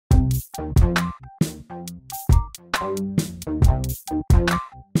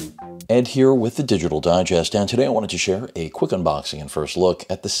Ed here with the Digital Digest, and today I wanted to share a quick unboxing and first look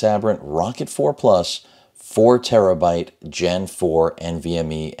at the Sabrent Rocket 4 Plus 4TB Gen 4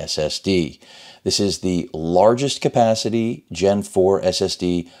 NVMe SSD. This is the largest capacity Gen 4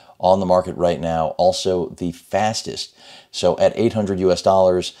 SSD on the market right now, also the fastest. So at $800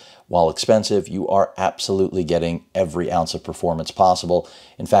 US, while expensive, you are absolutely getting every ounce of performance possible.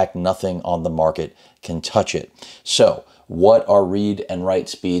 In fact, nothing on the market can touch it. So what are read and write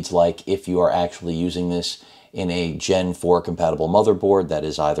speeds like if you are actually using this in a Gen 4 compatible motherboard that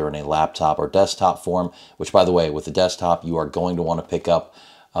is either in a laptop or desktop form, which, by the way, with the desktop, you are going to want to pick up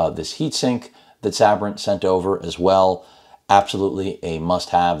this heatsink that Sabrent sent over as well. Absolutely a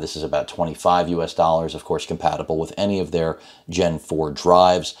must-have. This is about $25 US, of course, compatible with any of their Gen 4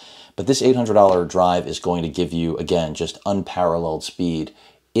 drives. But this $800 drive is going to give you, again, just unparalleled speed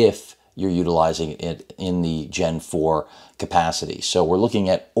if you're utilizing it in the Gen 4 capacity. So we're looking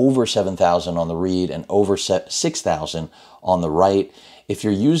at over 7,000 on the read and over 6,000 on the write. If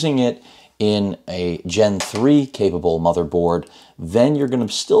you're using it in a Gen 3 capable motherboard, then you're going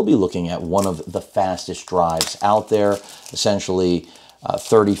to still be looking at one of the fastest drives out there, essentially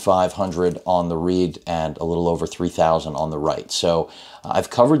 3,500 on the read and a little over 3,000 on the write. So I've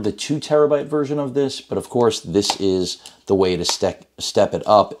covered the 2TB version of this, but of course this is the way to step it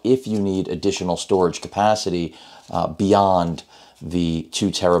up if you need additional storage capacity beyond the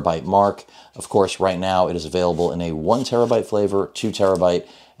 2TB mark. Of course, right now it is available in a 1TB flavor, 2TB,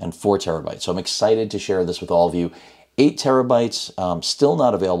 and 4TB. So I'm excited to share this with all of you. 8TB, still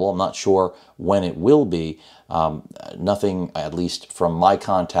not available. I'm not sure when it will be. Nothing, at least from my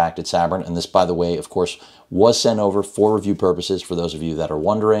contact at Sabrent. And this, by the way, of course, was sent over for review purposes for those of you that are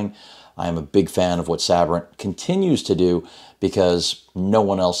wondering. I am a big fan of what Sabrent continues to do because no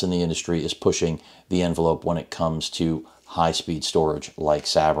one else in the industry is pushing the envelope when it comes to high-speed storage like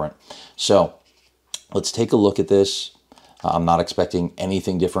Sabrent. So let's take a look at this. I'm not expecting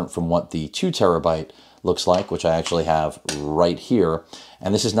anything different from what the 2TB looks like, which I actually have right here.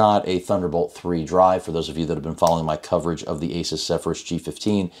 And this is not a Thunderbolt 3 drive. For those of you that have been following my coverage of the Asus Zephyrus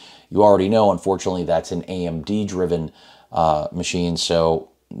G15, you already know, unfortunately, that's an AMD-driven machine, so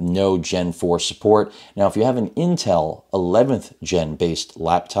no Gen 4 support. Now, if you have an Intel 11th gen based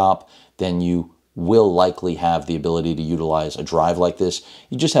laptop, then you will likely have the ability to utilize a drive like this.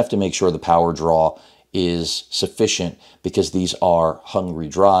 You just have to make sure the power draw is sufficient because these are hungry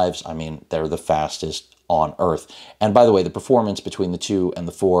drives. I mean, they're the fastest on earth. And by the way, the performance between the 2 and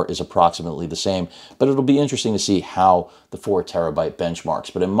the 4 is approximately the same, but it'll be interesting to see how the 4TB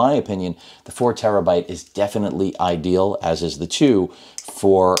benchmarks. But in my opinion, the 4TB is definitely ideal, as is the 2,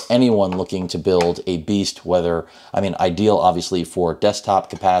 for anyone looking to build a beast, ideal obviously for desktop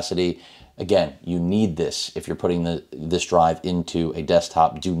capacity. Again, you need this if you're putting this drive into a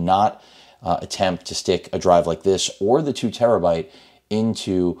desktop. Do not attempt to stick a drive like this or the 2TB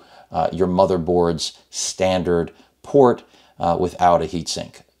into your motherboard's standard port without a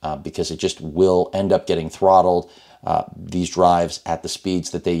heatsink because it just will end up getting throttled. These drives at the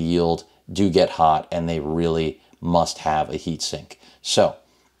speeds that they yield do get hot, and they really must have a heatsink. So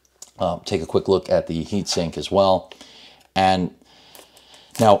take a quick look at the heatsink as well. And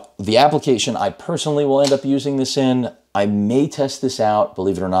now the application I personally will end up using this in, I may test this out,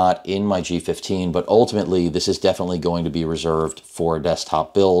 believe it or not, in my G15, but ultimately this is definitely going to be reserved for a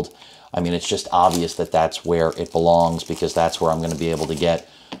desktop build. I mean, it's just obvious that that's where it belongs because that's where I'm going to be able to get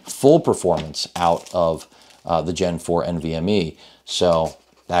full performance out of the Gen 4 NVMe. So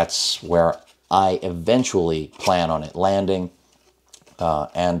that's where I eventually plan on it landing.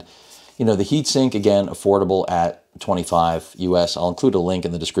 And, you know, the heatsink, again, affordable at $25 US. I'll include a link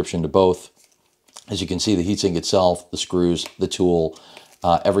in the description to both. As you can see, the heatsink itself, the screws, the tool,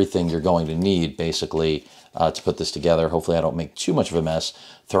 everything you're going to need, basically, to put this together. Hopefully I don't make too much of a mess.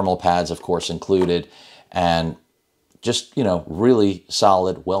 Thermal pads, of course, included. And just, you know, really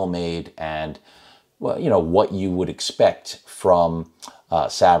solid, well-made, and, well, you know, what you would expect from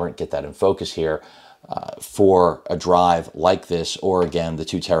Sabrent, get that in focus here, for a drive like this, or again, the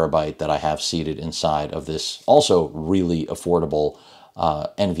 2TB that I have seated inside of this also really affordable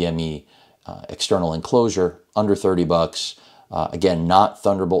NVMe external enclosure, under 30 bucks. Again, not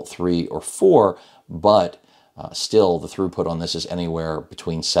Thunderbolt 3 or 4, but still the throughput on this is anywhere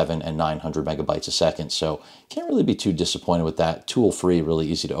between 700 and 900 megabytes a second. So can't really be too disappointed with that. Tool free, really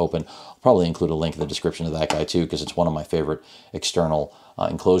easy to open. I'll probably include a link in the description to that guy too, because it's one of my favorite external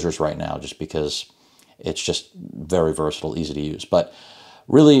enclosures right now, just because it's just very versatile, easy to use. But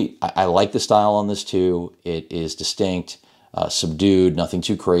really, I like the style on this too. It is distinct. subdued, nothing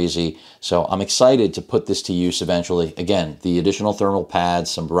too crazy. So I'm excited to put this to use eventually. Again, the additional thermal pads,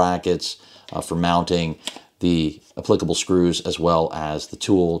 some brackets for mounting, the applicable screws, as well as the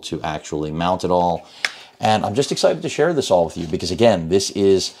tool to actually mount it all. And I'm just excited to share this all with you because, again, this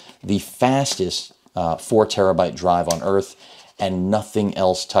is the fastest 4 terabyte drive on Earth, and nothing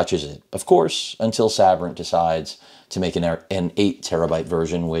else touches it. Of course, until Sabrent decides to make an 8 terabyte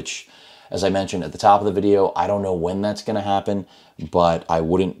version, which, as I mentioned at the top of the video, I don't know when that's going to happen, but I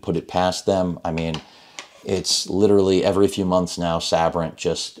wouldn't put it past them. I mean, it's literally every few months now, Sabrent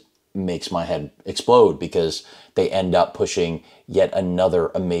just makes my head explode because they end up pushing yet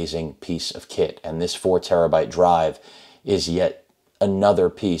another amazing piece of kit. And this 4 terabyte drive is yet another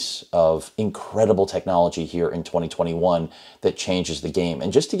piece of incredible technology here in 2021 that changes the game.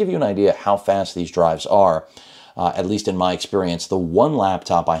 And just to give you an idea how fast these drives are, at least in my experience, the one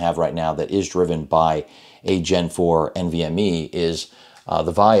laptop I have right now that is driven by a Gen 4 NVMe is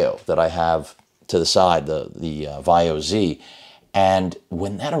the Vio that I have to the side, the Vio Z. And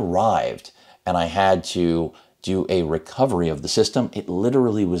when that arrived and I had to do a recovery of the system, it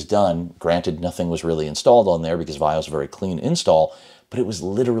literally was done. Granted, nothing was really installed on there because Vio is a very clean install, but it was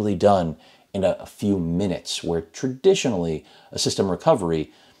literally done in a few minutes, where traditionally a system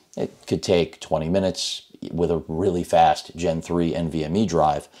recovery, it could take 20 minutes with a really fast Gen 3 NVMe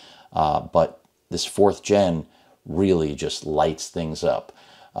drive. But this 4th gen really just lights things up.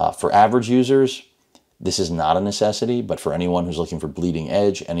 For average users, this is not a necessity, but for anyone who's looking for bleeding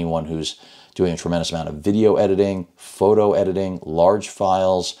edge, anyone who's doing a tremendous amount of video editing, photo editing, large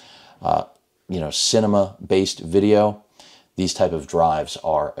files, cinema-based video, these type of drives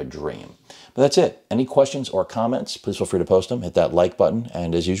are a dream. But that's it. Any questions or comments, please feel free to post them. Hit that like button.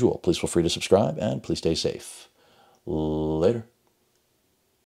 And as usual, please feel free to subscribe and please stay safe. Later.